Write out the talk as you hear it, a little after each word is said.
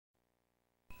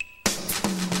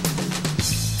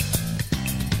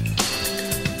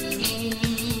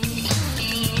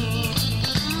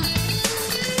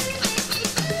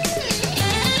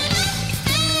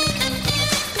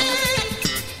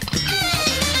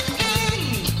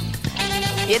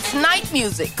It's night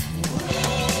music.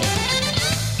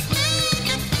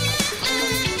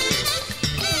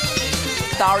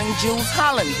 Starring Jools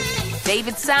Holland,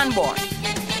 David Sanborn,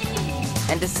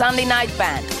 and the Sunday Night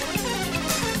Band.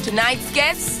 Tonight's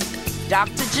guests,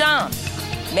 Dr. John,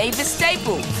 Mavis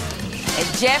Staples, and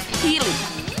Jeff Healey.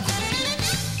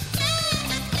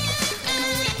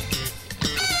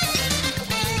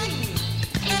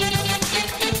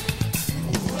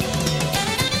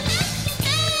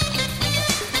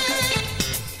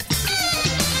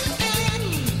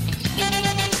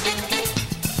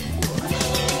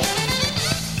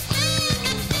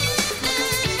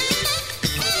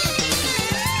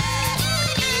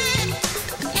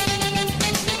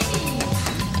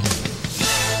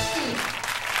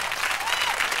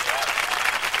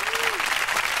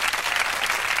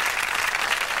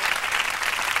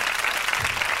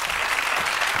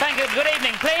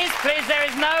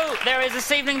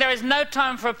 This evening there is no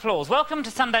time for applause. Welcome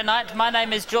to Sunday night. My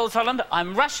name is Jools Holland.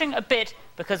 I'm rushing a bit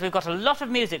because we've got a lot of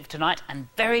music tonight and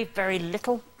very, very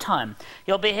little time.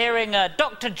 You'll be hearing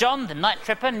Dr. John, the Night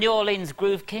Tripper, New Orleans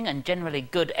Groove King and generally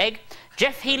good egg.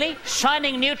 Jeff Healey,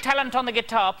 shining new talent on the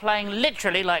guitar, playing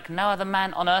literally like no other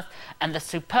man on earth. And the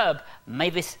superb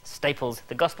Mavis Staples,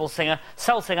 the gospel singer,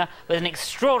 soul singer, with an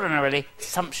extraordinarily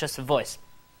sumptuous voice.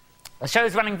 The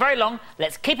show's running very long.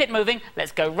 Let's keep it moving.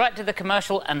 Let's go right to the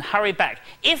commercial and hurry back.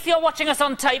 If you're watching us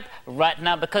on tape right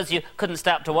now because you couldn't stay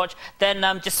up to watch, then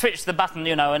just switch the button,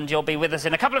 you know, and you'll be with us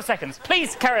in a couple of seconds.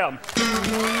 Please carry on.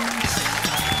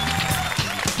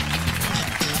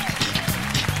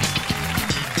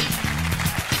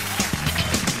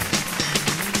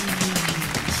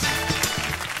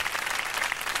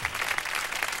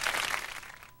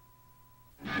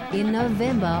 In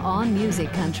November on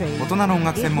Music Country. 大人の音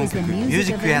楽専門局ミュー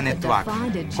ジックエアネットワ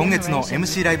ーク。今月の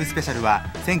MC ライブスペシャルは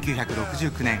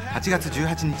1969年8月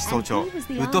18日早朝、ウ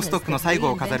ッドストックの最後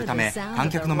を飾るため観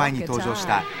客の前に登場し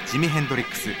たジミ・ヘンドリッ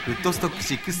クスウッドストック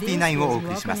69をお送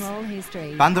りします。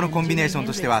バンドのコンビネーション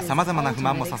としては様々な不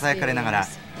満もささやかれながら、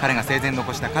彼が生前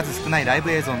残した数少ないライ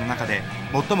ブ映像の中で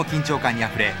最も緊張感にあ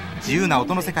ふれ自由な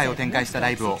音の世界を展開したラ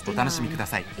イブをお楽しみくだ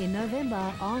さい。In November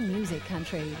on Music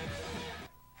Country.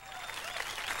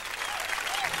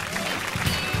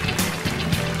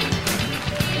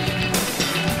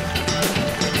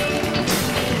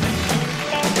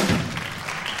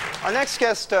 Our next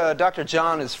guest, Dr.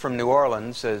 John, is from New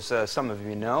Orleans, as some of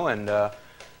you know, and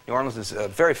New Orleans is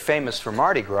very famous for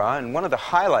Mardi Gras, and one of the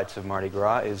highlights of Mardi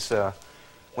Gras is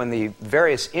when the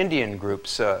various Indian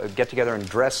groups get together and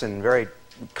dress in very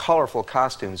colorful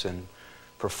costumes and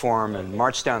perform and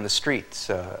march down the streets.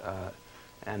 I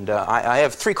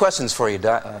have three questions for you,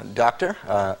 Doctor.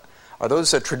 Are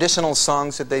those traditional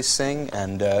songs that they sing,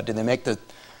 and do they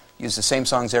use the same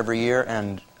songs every year,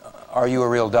 and are you a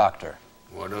real doctor?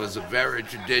 Well, those are very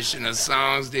traditional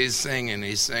songs they sing, and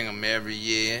they sing them every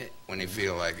year when they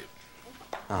feel like it.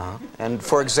 Uh-huh. And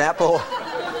for example?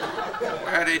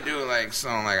 Well, they do like a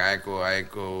song like Aiko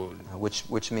Aiko.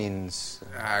 Which means?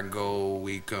 I go,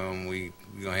 we come, we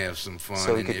gonna have some fun.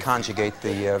 So we could conjugate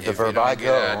the verb I go. If you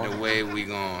don't get out of the way, we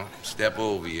gonna step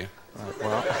over you. Right,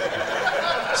 well,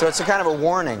 so it's a kind of a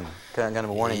warning. Kind of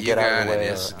a warning, yeah, get out of the way.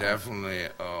 It's definitely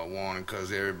a warning because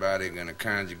everybody going to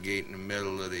conjugate in the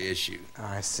middle of the issue.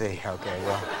 I see, okay,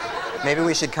 well, maybe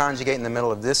we should conjugate in the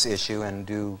middle of this issue and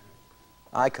do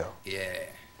Aiko. Yeah.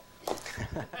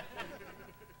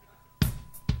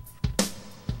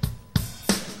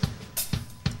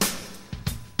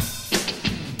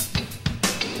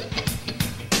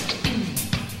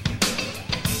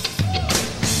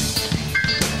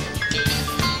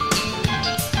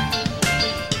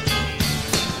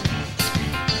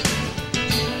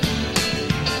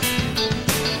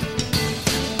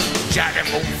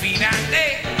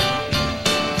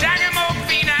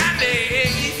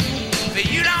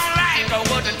 You don't like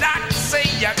what the doctor say.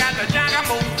 You got the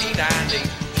Jagamofina.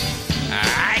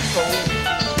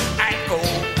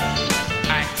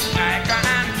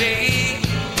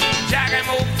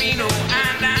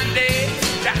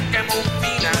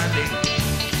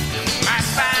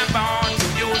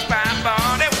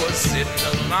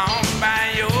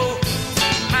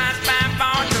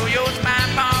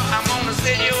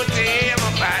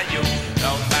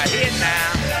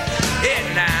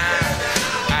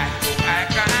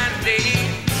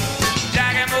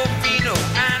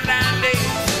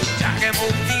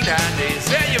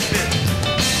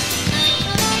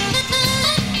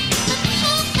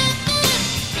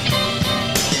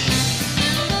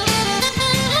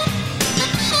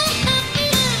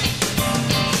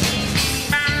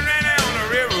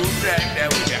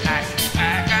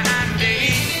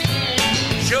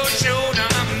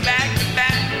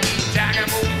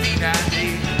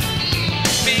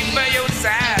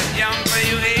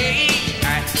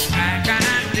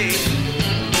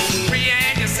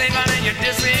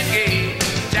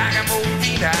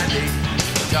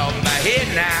 Talking about head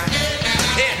now,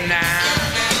 head now.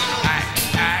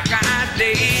 I got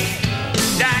day.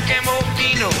 Jackie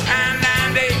Mofino, and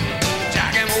I day.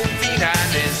 Jackie Mofino, and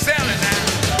they sell it now.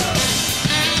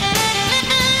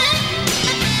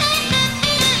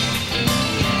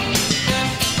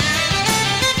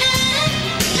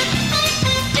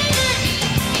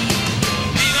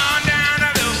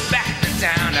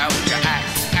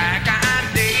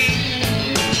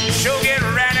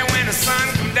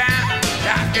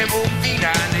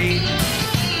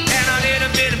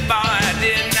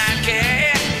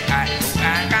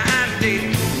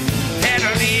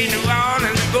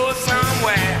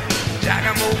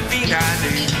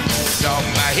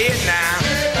 Head now,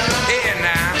 head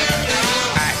now.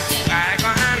 I go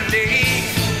and day.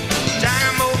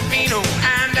 Jacamo Pino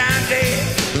and I day.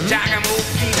 Jacamo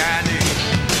Pino and day.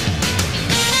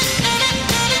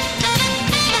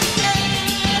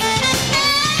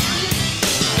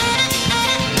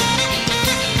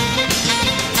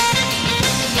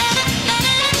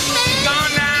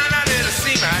 Gone down a little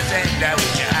see my thing that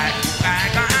with you. I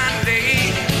go and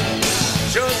day.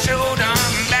 Show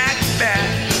down back to back.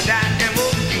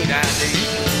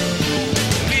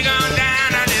 We gone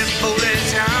down on this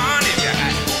police town. If you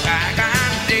I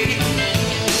got day,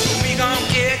 we gon'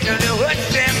 get a little what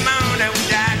them on that we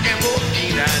can walk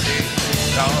in a day.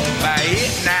 Talk about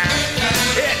it now,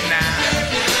 it now.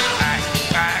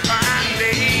 I got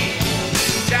day,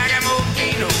 Jackie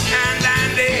Mofino and I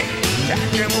day,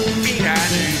 Jackie Mofino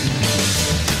day.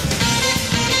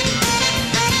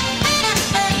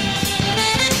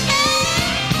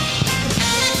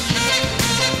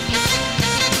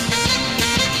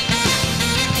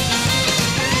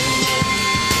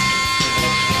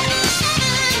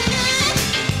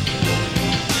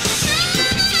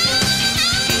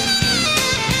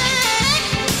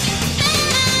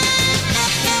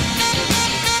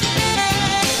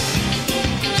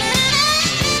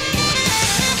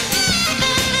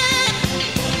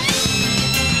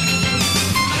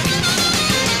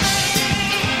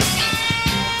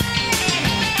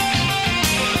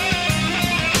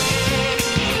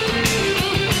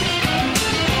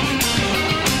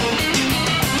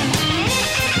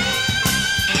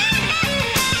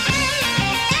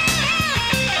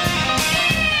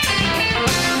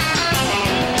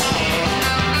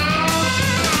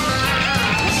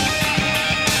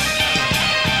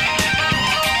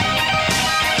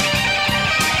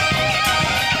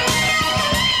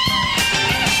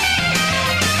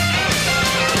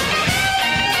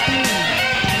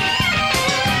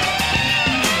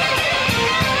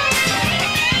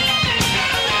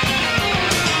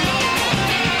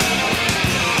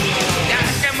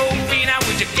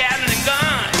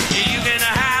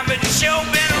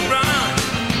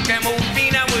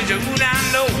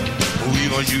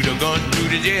 Shoot a gun through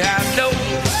the jailhouse door.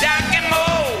 Jack and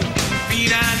Mo,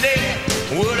 feet on there.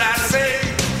 What I say?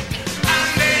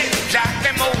 I'm there. Jack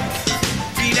and Mo,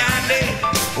 feet on there.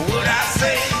 What I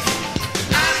say?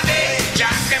 I'm there.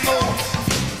 Jack and Mo,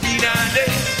 feet on there.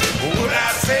 What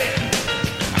I say?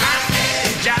 I'm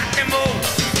there. Jack and Mo,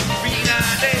 feet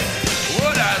on there.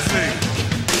 What I say?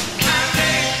 I'm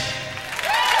there.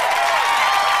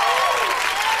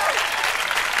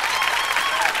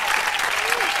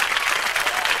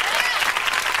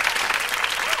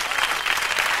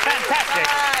 Fantastic.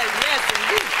 Yes,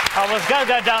 indeed. I was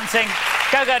go-go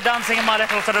dancing in my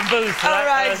little sort of booth. All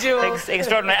right, Jools.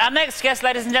 Extraordinary. Our next guest,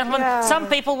 ladies and gentlemen, some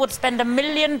people would spend $1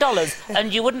 million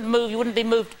and you wouldn't move, you wouldn't be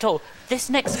moved at all. This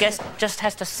next guest just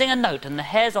has to sing a note and the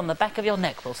hairs on the back of your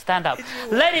neck will stand up.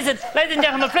 Ladies and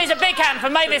gentlemen, please a big hand for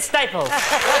Mavis Staples.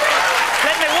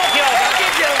 Let me walk you over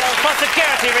for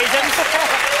security reasons.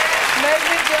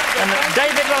 And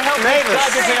David will help me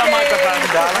guide you to your microphone,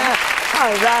 darling.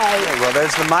 All right. Okay, well,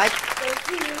 there's the mic.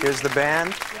 Here's the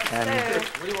band. And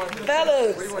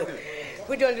Fellas,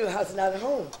 we're going to do a house and not at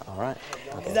home. all right.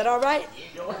 Okay. Is that all right?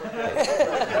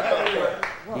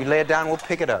 You lay it down, we'll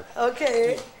pick it up.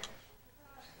 Okay.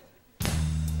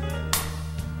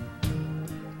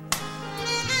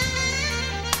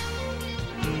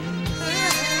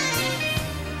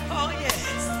 Oh,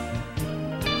 yes.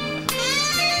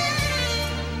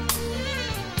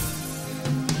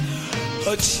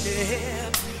 A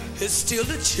chair is still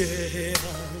a chair,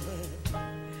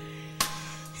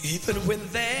 even when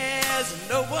there's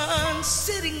no one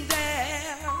sitting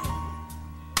there.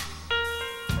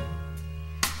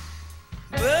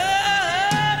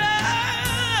 But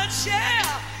a chair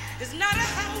is not a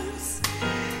house,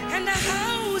 and a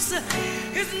house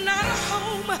is not a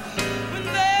home when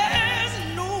there's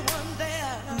no one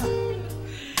there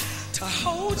to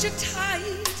hold you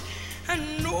tight,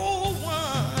 and no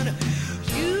one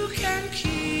you can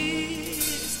keep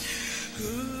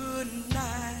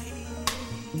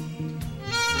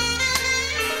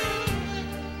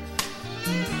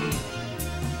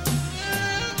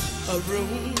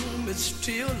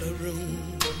still a room.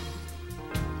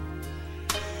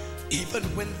 Even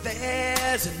when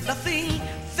there's nothing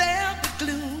there but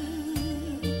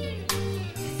gloom.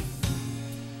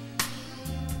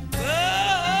 But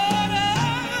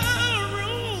a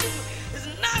room is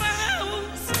not a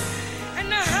house,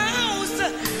 and a house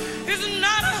is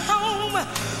not a home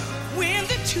when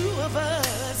the two of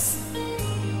us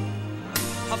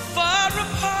are far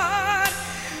apart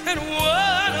and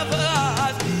one of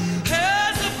us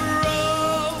has a broken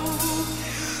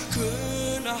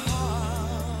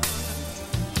heart.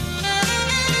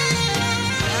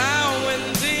 Now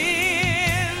and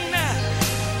then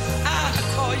I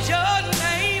call your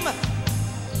name,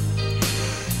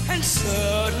 and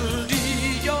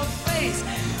suddenly your face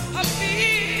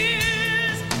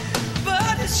appears,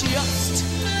 but it's just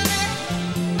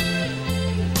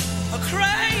a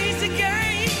crazy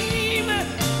game.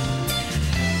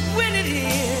 When it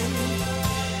ends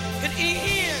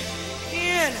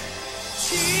in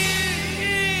tears,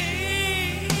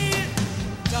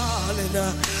 darling,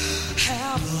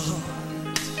 have a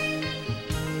heart.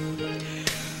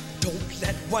 Don't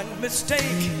let one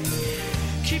mistake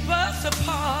keep us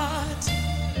apart.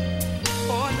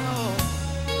 Oh no,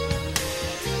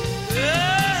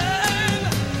 I'm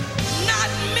not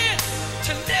meant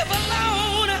to live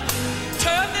alone.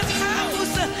 Turn this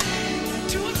house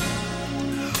to a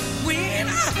when I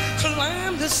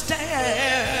climb the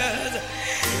stairs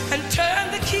and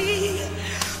turn the key,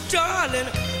 darling,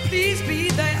 please be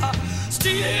there,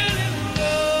 still in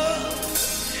love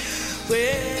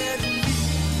with me.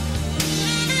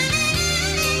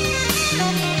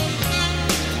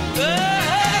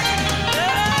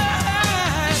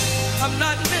 I'm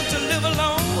not meant to live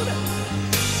alone.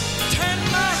 Turn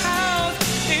my house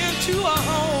into a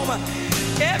home.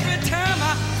 Every time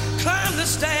I climb the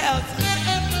stairs,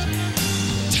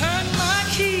 turn my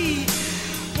key,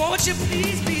 won't you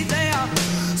please be there,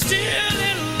 still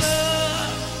in love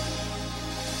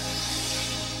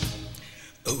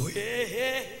with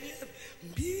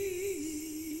me.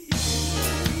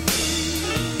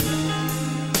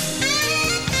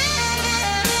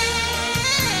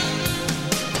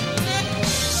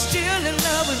 Still in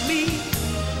love with me.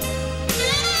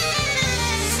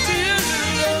 Still in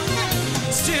love,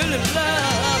 still in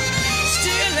love,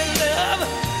 still in love,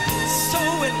 so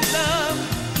in love.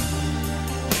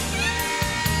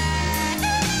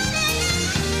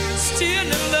 Still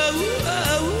in love,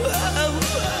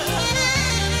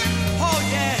 oh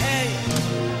yeah,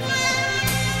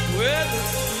 with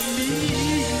me,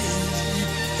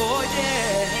 oh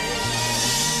yeah.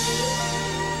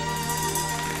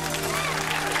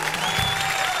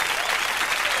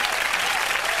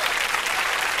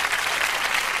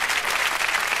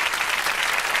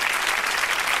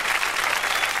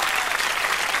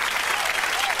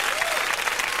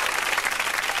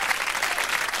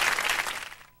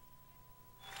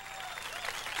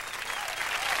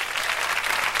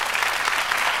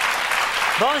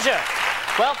 Bonjour.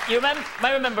 Well, you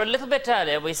may remember a little bit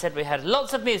earlier we said we had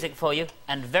lots of music for you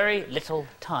and very little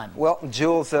time. Well,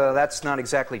 Jools, that's not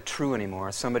exactly true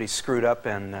anymore. Somebody screwed up,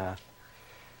 and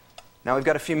now we've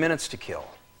got a few minutes to kill.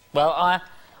 Well,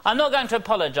 I'm not going to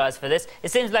apologise for this.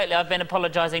 It seems lately I've been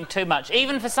apologising too much,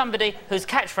 even for somebody whose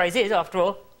catchphrase is, after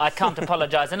all, I can't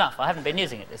apologise enough. I haven't been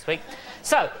using it this week.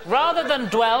 So, rather than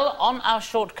dwell on our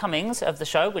shortcomings of the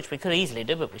show, which we could easily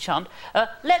do, but we shan't,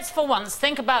 let's for once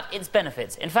think about its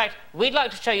benefits. In fact, we'd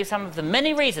like to show you some of the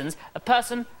many reasons a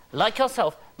person like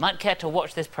yourself might care to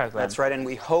watch this programme. That's right, and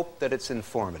we hope that it's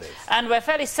informative. And we're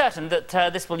fairly certain that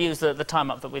this will use the time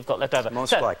up that we've got left over.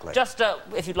 Most likely. Just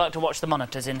if you'd like to watch the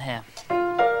monitors in here.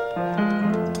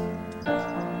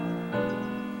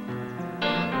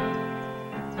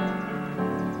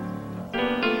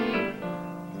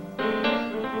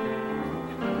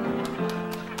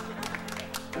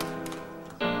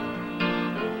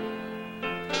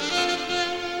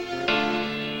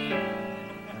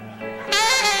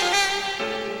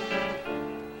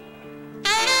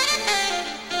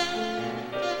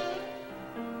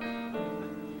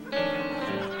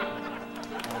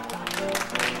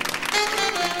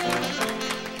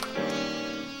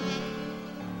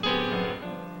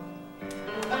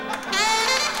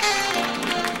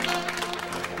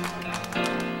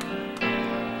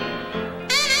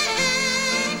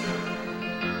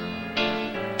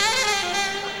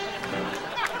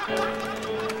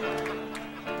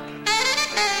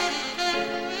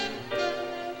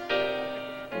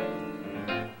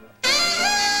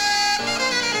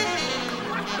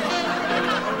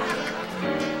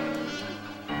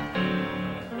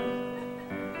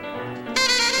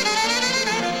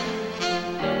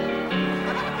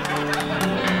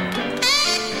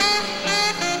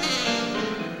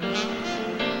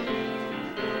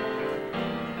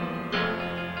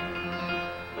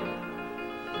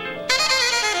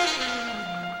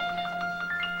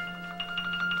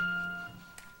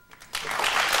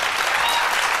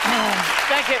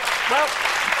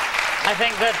 I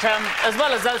think that, as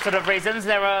well as those sort of reasons,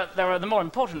 there are the more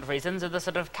important reasons of the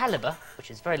sort of calibre,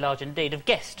 which is very large indeed, of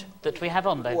guest that we have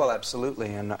on, David. Well,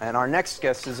 absolutely, and our next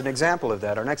guest is an example of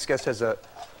that. Our next guest has a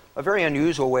very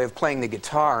unusual way of playing the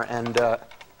guitar, and,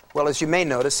 well, as you may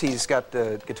notice, he's got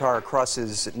the guitar across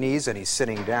his knees and he's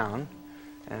sitting down,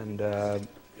 and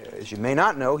as you may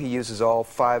not know, he uses all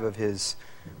 5 of his,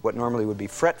 what normally would be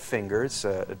fret fingers,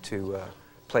 to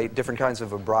play different kinds of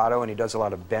vibrato, and he does a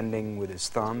lot of bending with his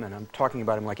thumb, and I'm talking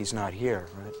about him like he's not here,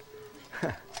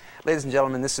 right? Ladies and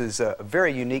gentlemen, this is a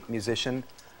very unique musician,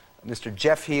 Mr.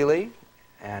 Jeff Healey,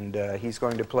 and he's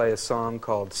going to play a song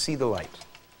called See the Light.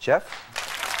 Jeff?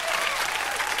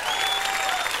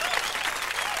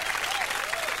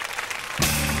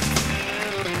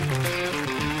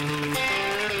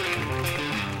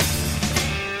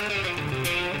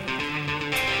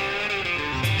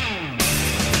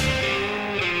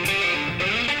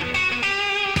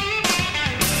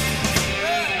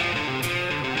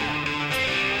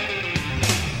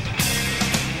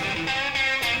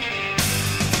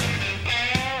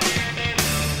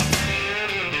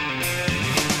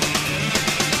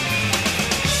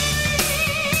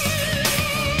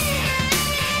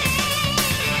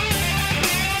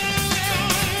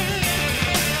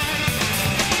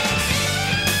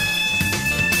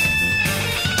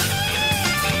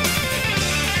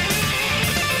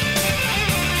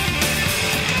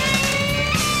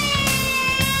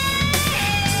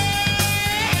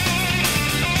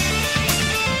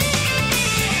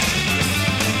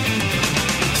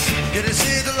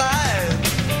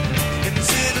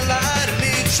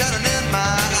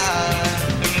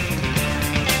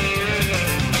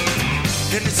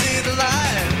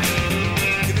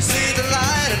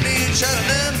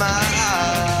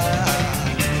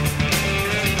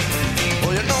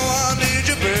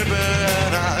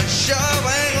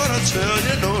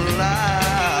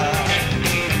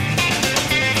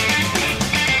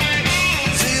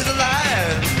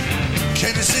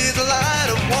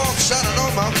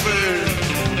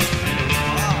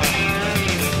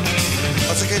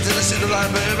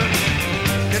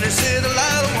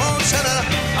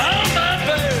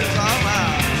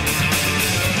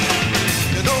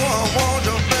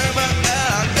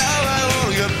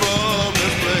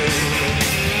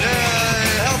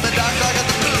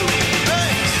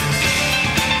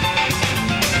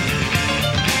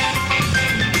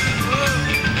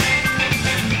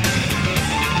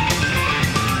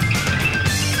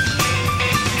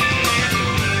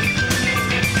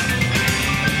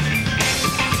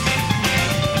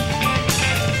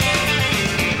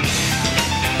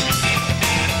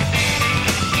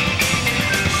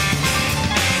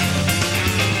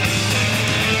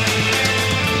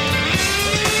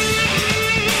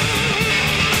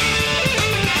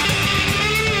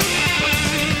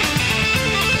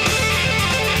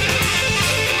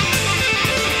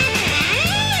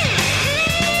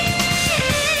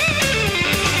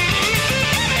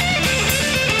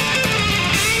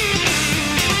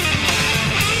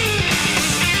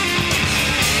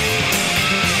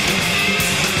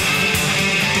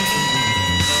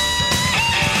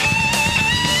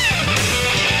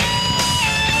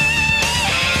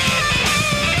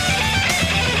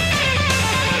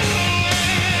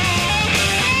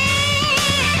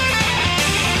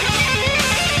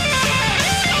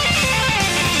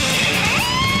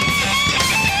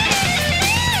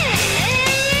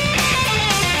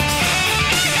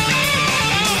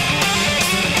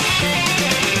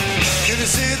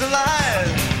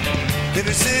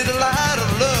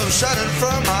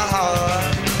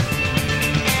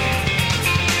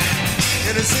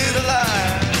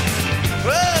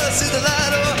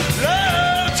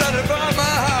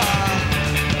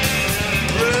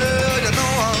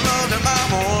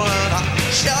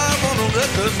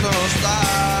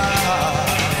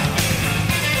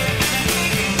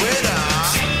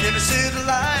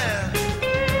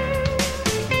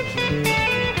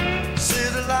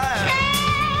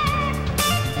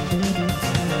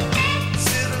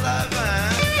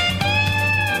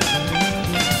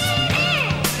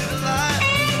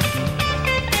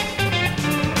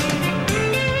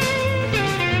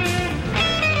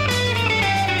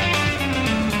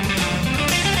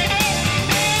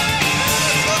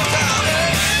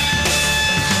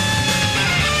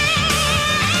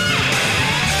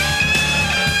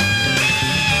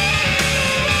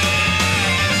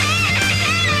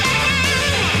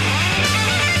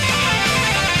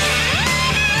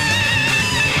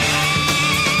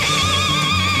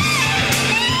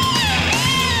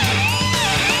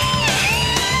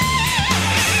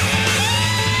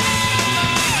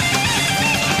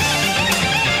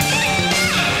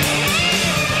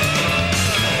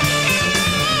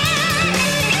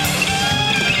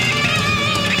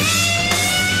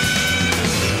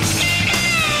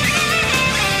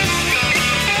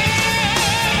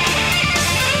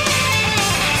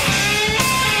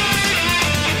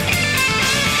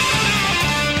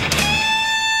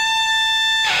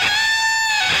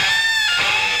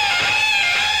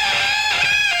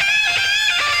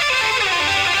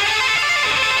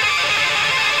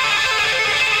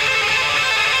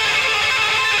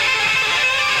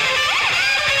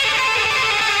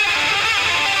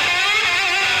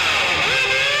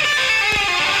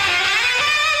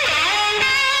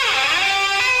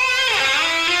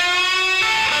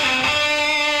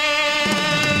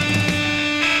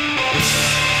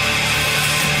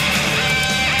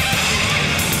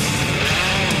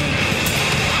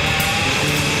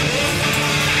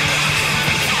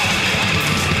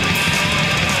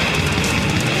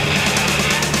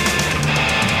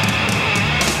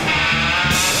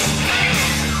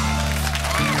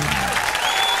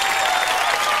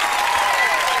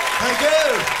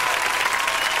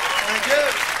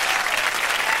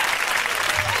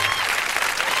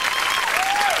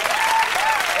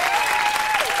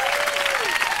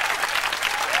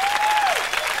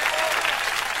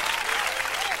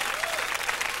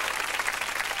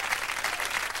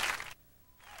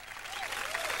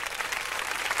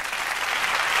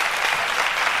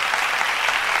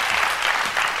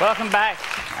 Welcome back.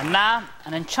 And now,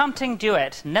 an enchanting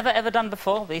duet, never ever done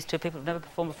before. These two people have never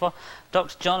performed before.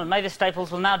 Dr. John and Mavis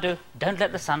Staples will now do Don't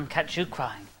Let the Sun Catch You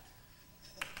Crying.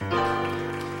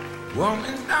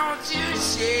 Woman, don't you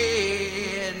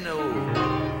shed no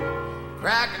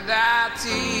crocodile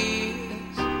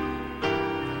tears.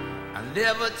 I'll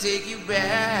never take you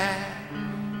back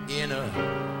in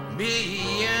a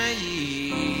million years.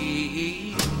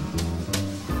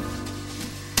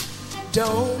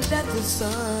 Don't let the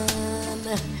sun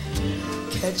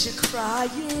catch you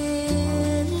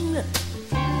crying,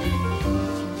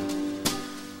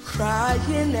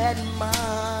 crying at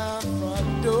my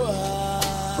front door.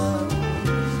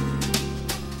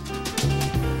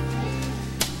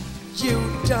 You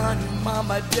done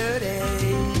mama dirty.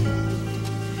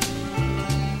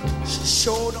 She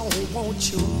sure don't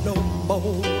want you no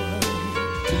more.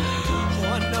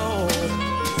 Oh no,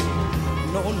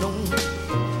 no, no.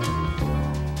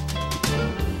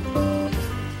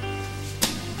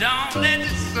 Don't let the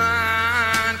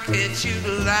sun catch you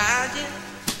lying,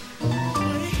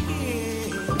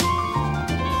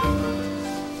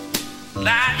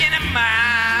 lying at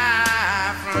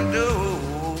my front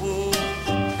door.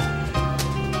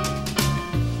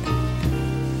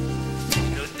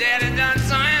 Your daddy done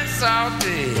something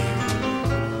salty.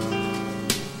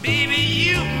 Baby,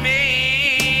 you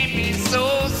made me so.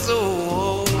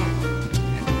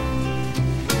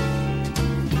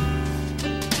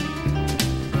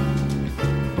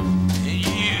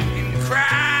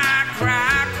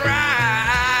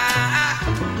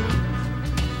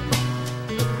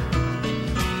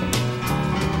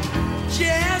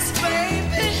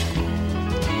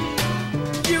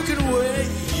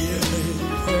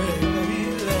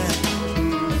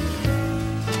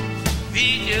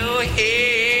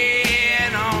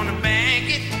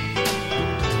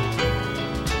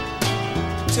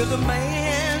 Till the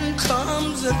man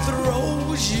comes and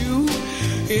throws you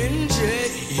in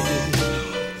jail.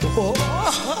 Oh,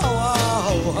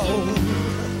 oh, oh.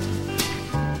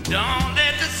 Don't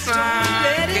let the sun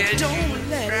get you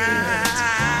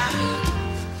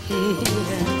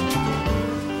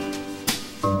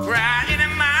crying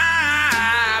in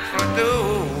my front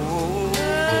door.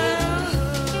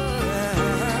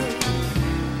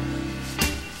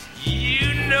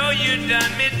 You know you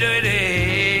done me dirty.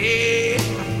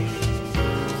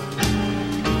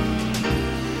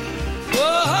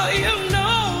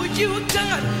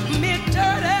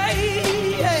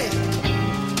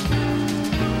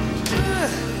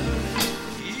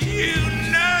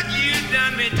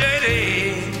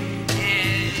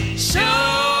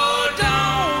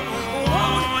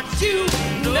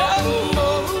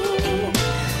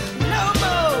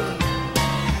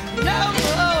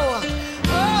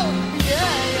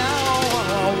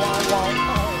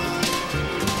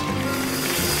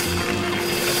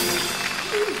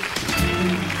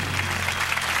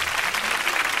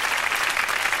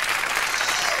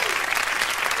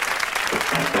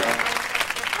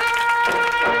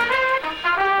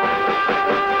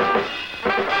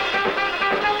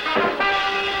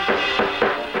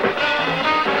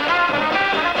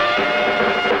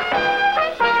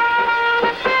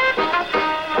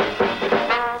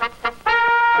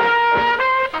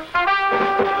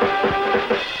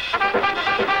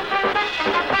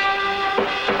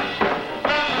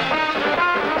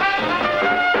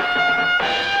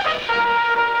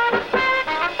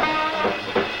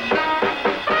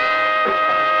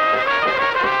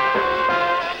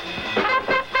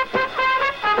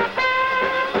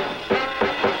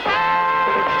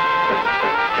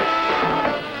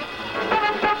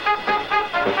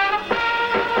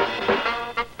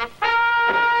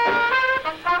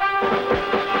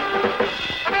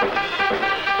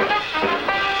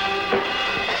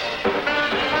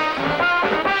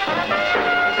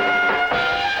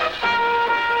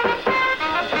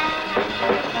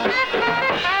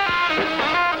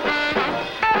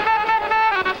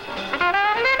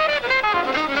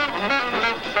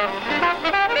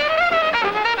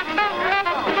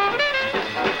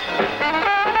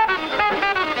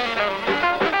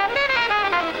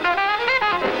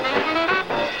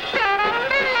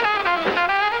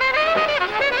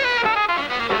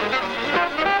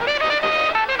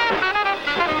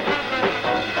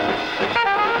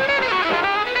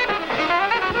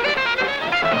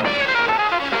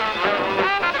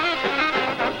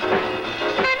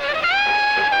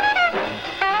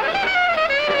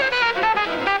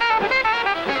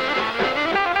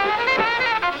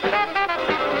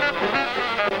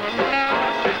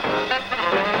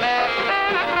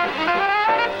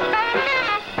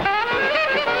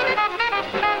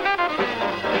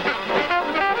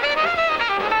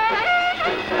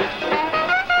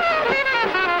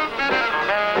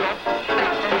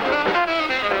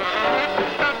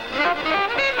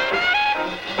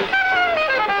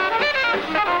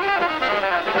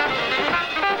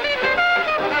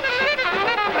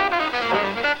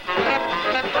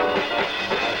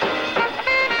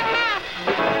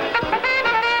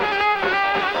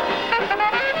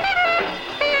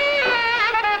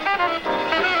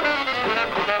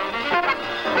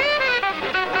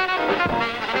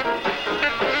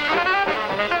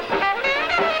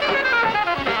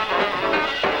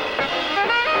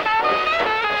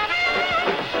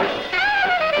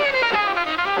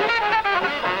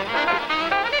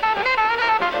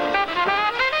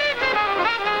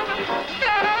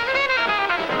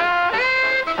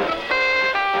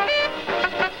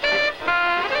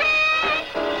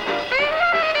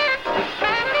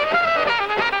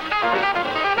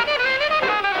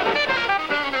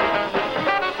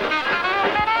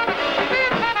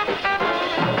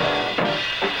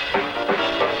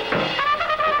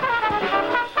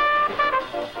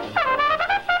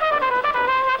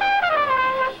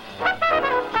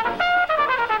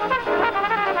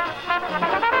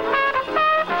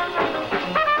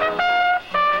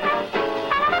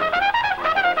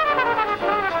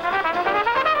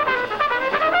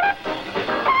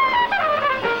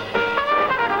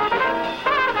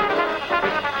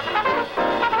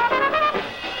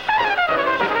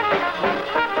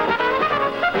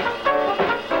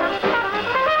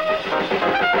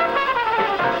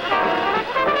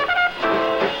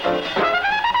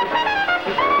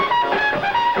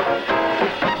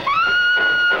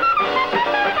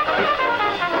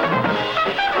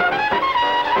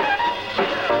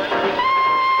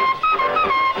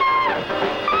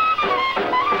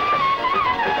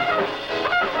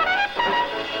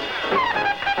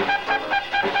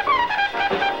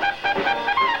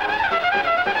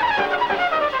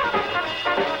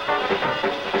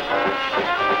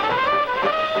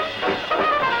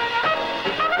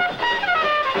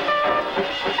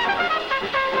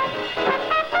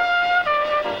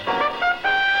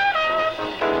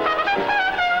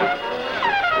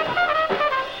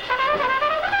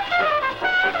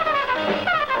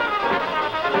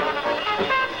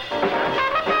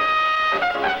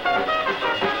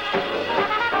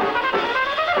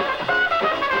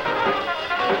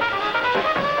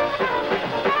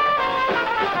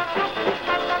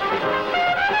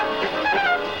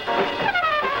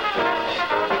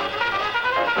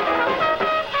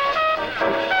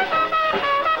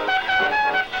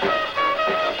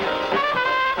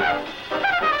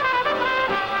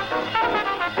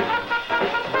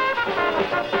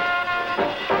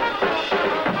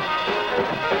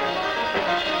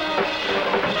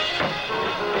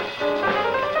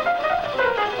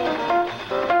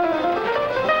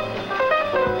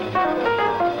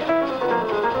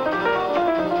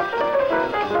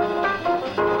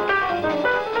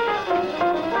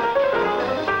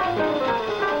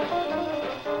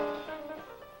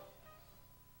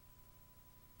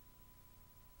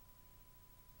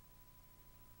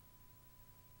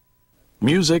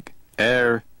 Music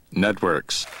Air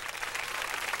Networks.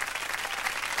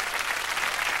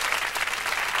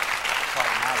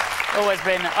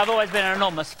 I've always been an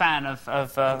enormous fan of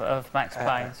Max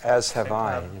Payne's. As have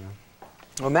I. You know.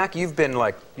 Well, Mac, you've been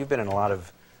in a lot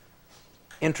of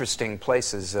interesting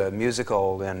places,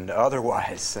 musical and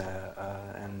otherwise.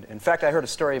 And in fact, I heard a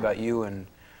story about you and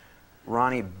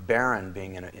Ronnie Barron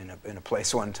being in a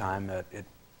place one time.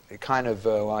 It kind of,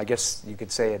 well, I guess you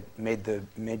could say it made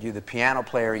you the piano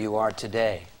player you are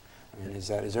today. I mean, is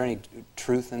there any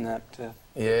truth in that?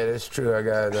 Yeah, that's true. I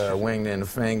got winged in the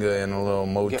finger in a little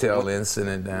motel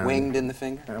incident down. Winged in the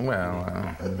finger?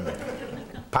 Well,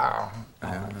 pow.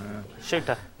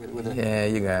 Shooter. Yeah,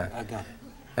 you got it. A gun.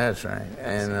 That's right.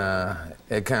 And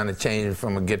it kind of changed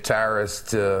from a guitarist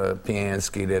to a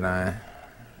Piansky that I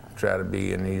try to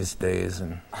be in these days.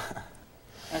 And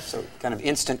that's a kind of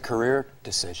instant career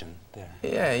decision there.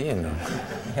 Yeah, you know.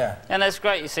 Yeah. And that's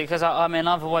great, you see, because I mean,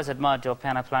 I've always admired your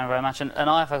piano playing very much, and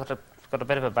I've got a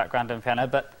bit of a background in piano,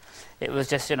 but it was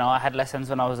just, you know, I had lessons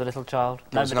when I was a little child.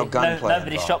 There was no gunplay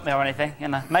Nobody shot me or anything, you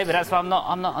know. Maybe that's why I'm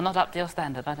not up to your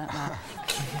standard. I don't know.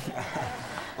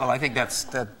 Well, I think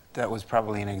that was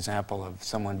probably an example of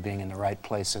someone being in the right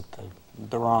place at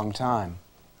the wrong time,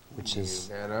 which is.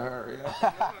 You better hurry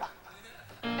up.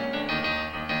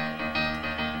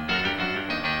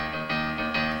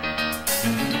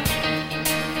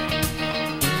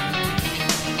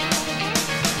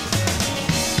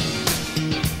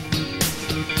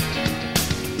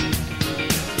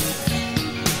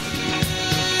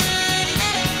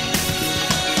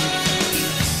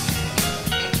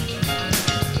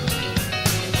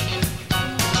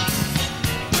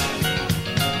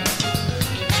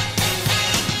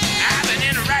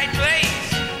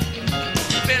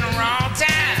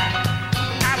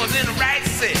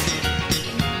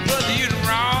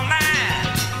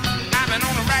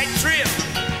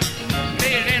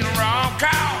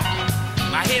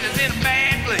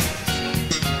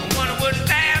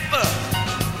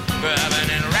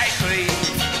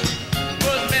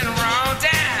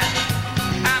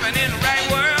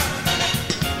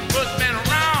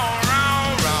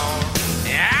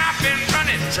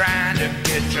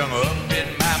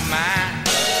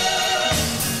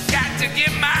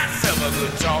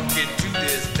 Talking to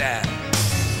this time.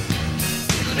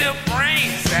 Little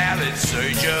brain salad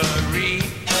surgery.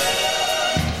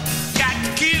 Got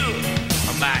to cure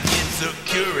my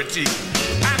insecurity.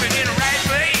 I've been in the right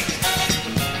place,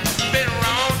 been the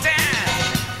wrong time.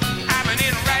 I've been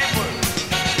in the right work,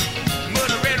 but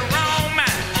I'm in the wrong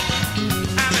mind.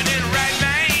 I've been in the right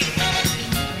vein,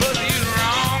 but you the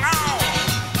wrong arm.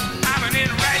 I've been in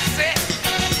the right set,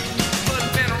 but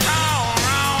it's been the wrong.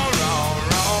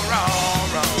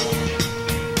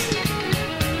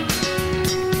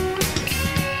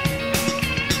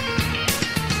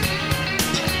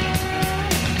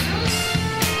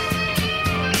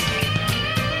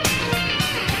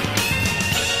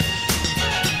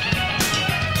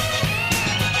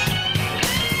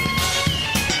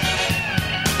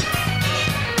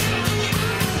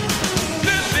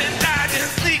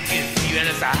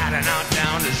 Hiding out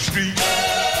down the street.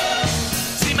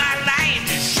 See my light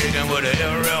is shaking with a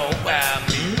arrow by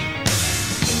me.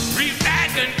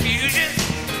 Reflect confusion,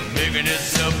 making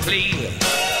itself clear.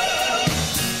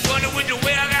 Wonder which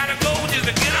way I gotta go just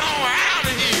to get on out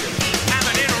of here. I've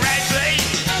been in the right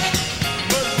place,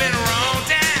 but it's been the wrong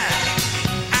time.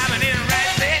 I've been in the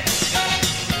right set,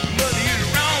 but you the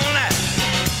wrong life.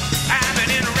 I've been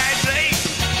in the right place,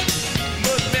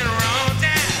 but it's been the wrong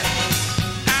time.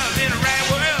 I was in the right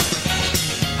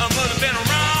must have been a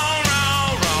wrong time.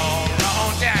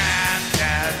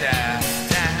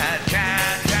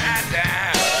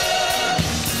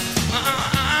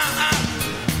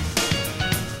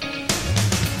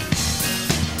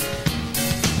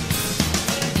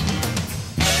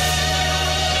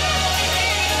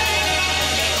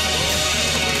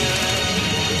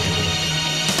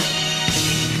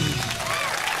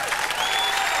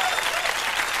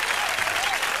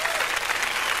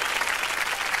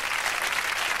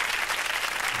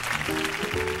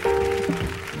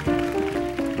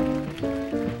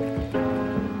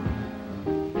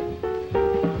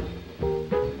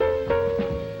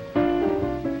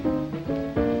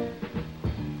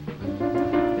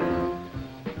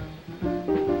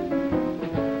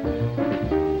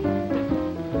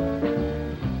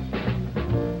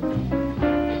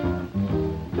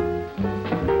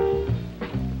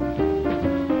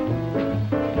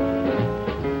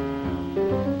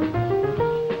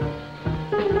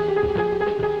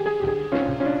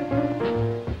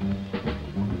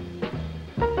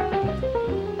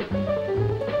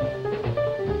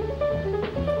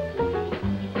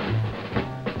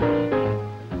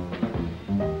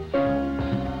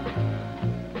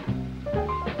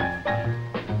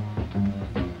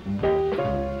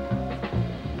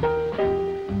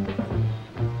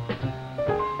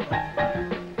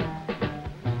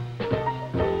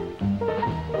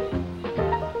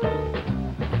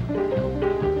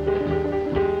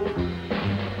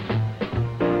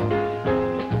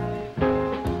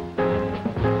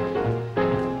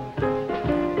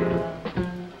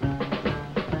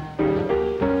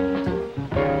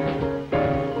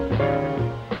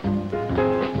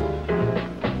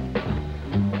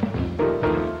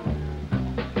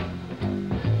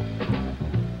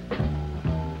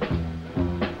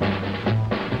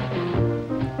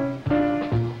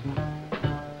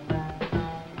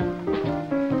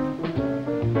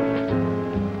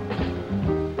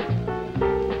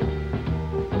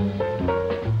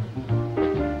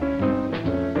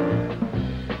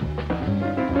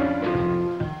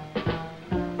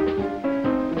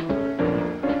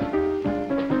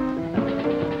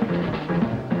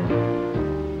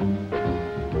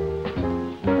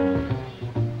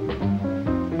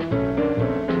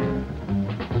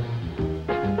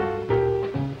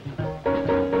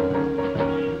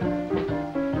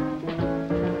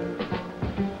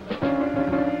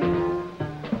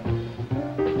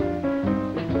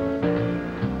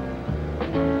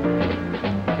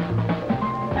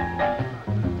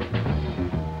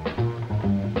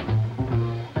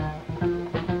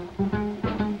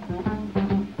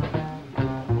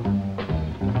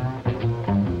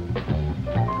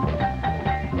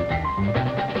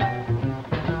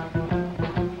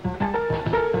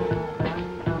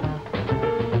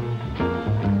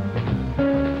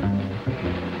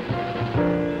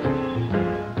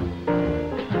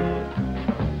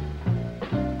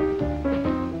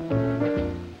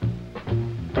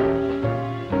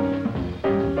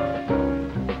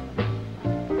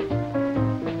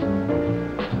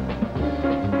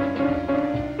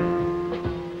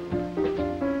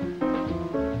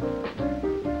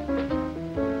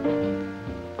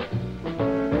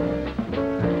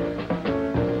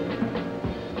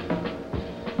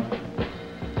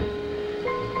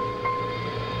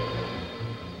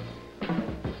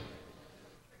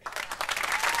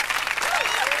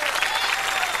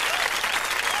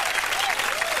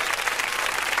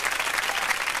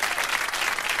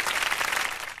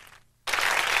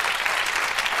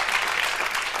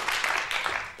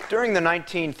 During the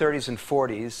 1930s and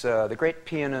 40s, the great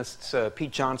pianists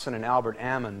Pete Johnson and Albert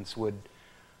Ammons would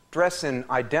dress in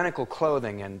identical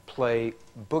clothing and play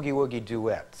boogie-woogie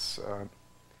duets.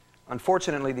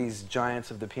 Unfortunately, these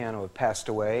giants of the piano have passed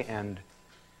away, and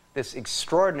this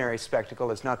extraordinary spectacle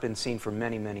has not been seen for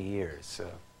many, many years.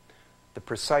 The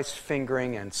precise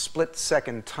fingering and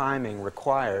split-second timing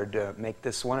required make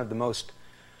this one of the most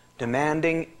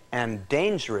demanding and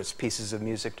dangerous pieces of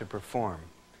music to perform.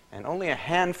 And only a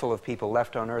handful of people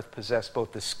left on earth possess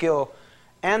both the skill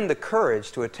and the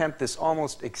courage to attempt this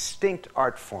almost extinct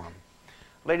art form.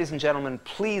 Ladies and gentlemen,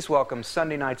 please welcome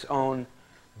Sunday night's own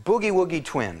Boogie Woogie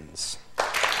Twins.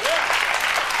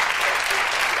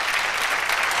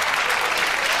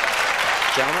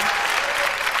 Gentlemen.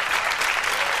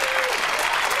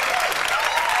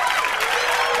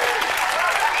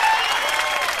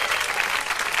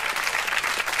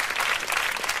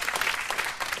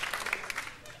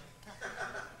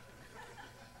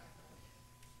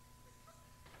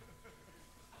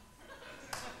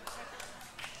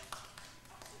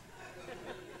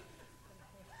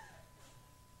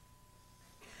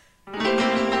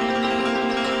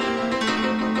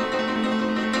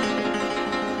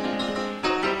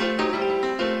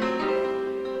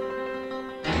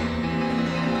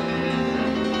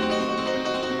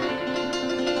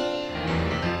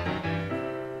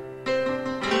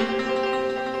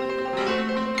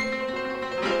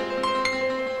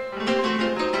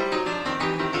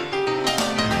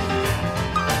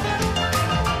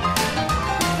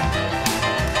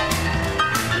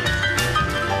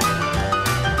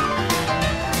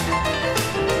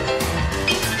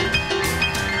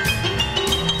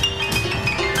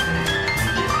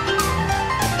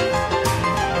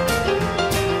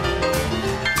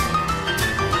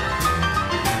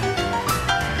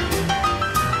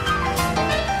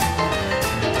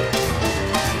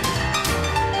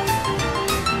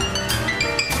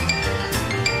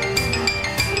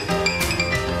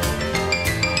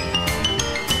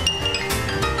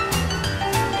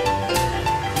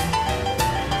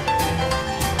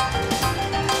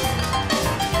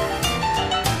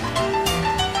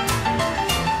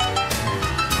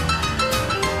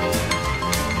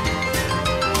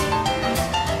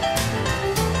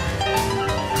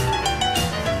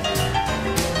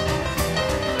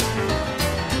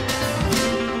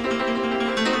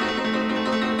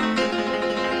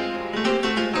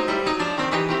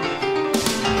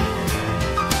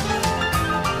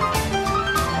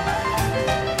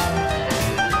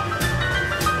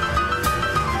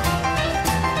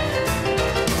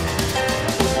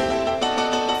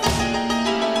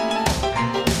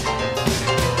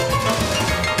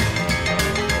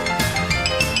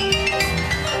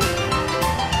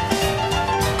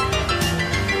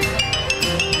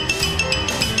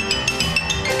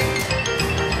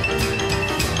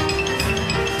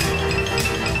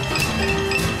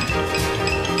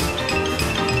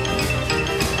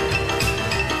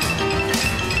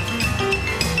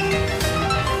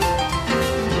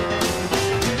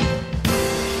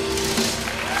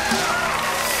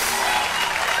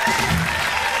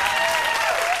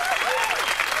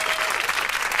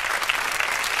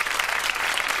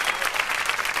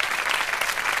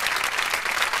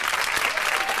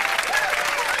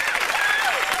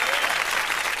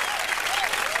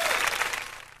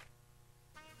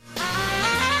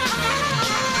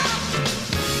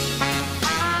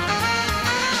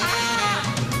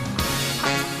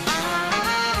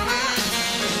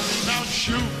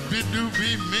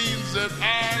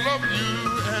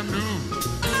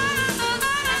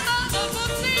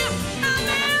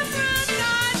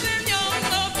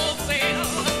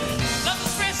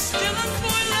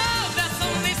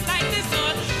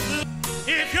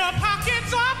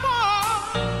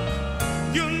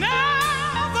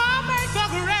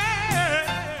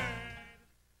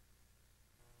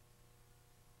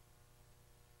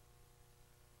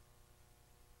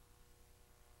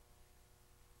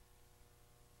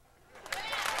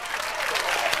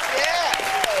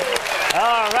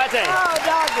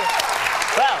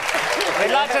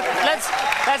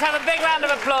 Let's have a big round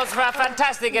of applause for our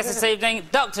fantastic guest this evening,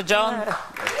 Dr. John.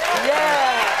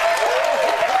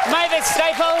 Mavis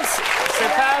Staples,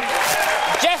 superb.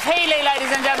 Jeff Healey,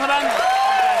 ladies and gentlemen.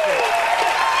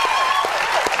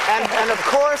 And of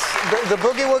course, the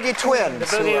Boogie Woogie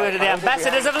Twins. The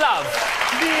ambassadors of love.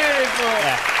 Beautiful.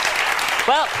 Yeah.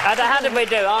 Well, how did we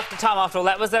do after all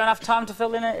that? Was there enough time to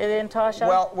fill in the entire show?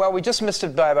 Well, we just missed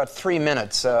it by about 3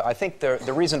 minutes. I think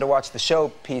the reason to watch the show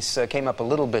piece came up a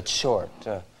little bit short.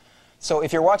 So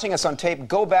if you're watching us on tape,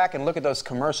 go back and look at those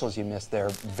commercials you missed. They're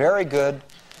very good.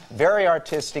 very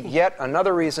artistic, yet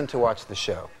another reason to watch the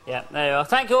show. Yeah, there you are.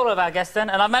 Thank you all of our guests then.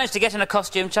 And I managed to get in a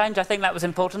costume change. I think that was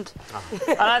important.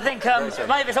 And I think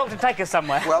Mavis ought to take us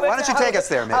somewhere. Well, why don't you take us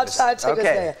there, Mavis? I'll take us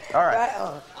there. All right.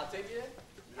 I'll take you there.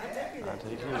 I'll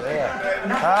take you there.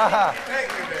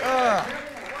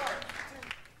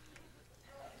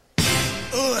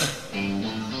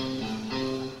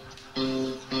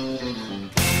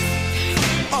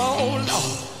 Oh,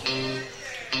 Lord.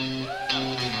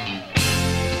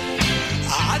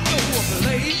 I know a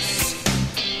place.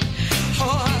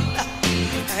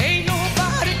 Ain't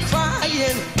nobody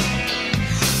crying.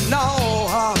 No,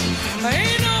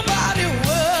 ain't nobody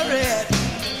worried.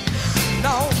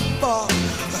 No,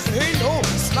 ain't no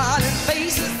smiling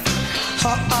faces.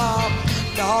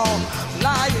 No,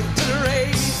 lying to the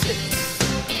race.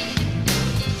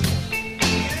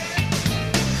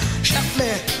 Help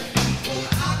me.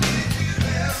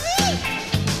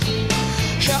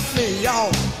 Help me,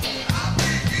 y'all.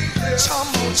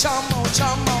 Come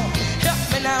on. Help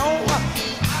me now.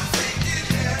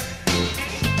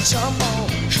 Come on,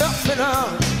 help me now.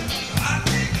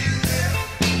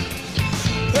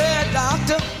 Hey,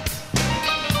 doctor.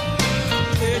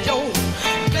 Hey, yo,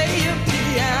 play your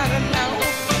piano now.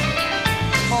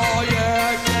 Oh, yeah.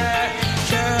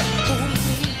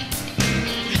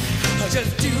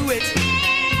 Just do it.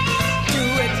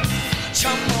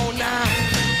 Come on now.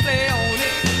 Play on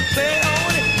it.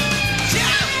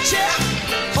 Jeff.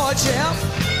 Oh, Jeff.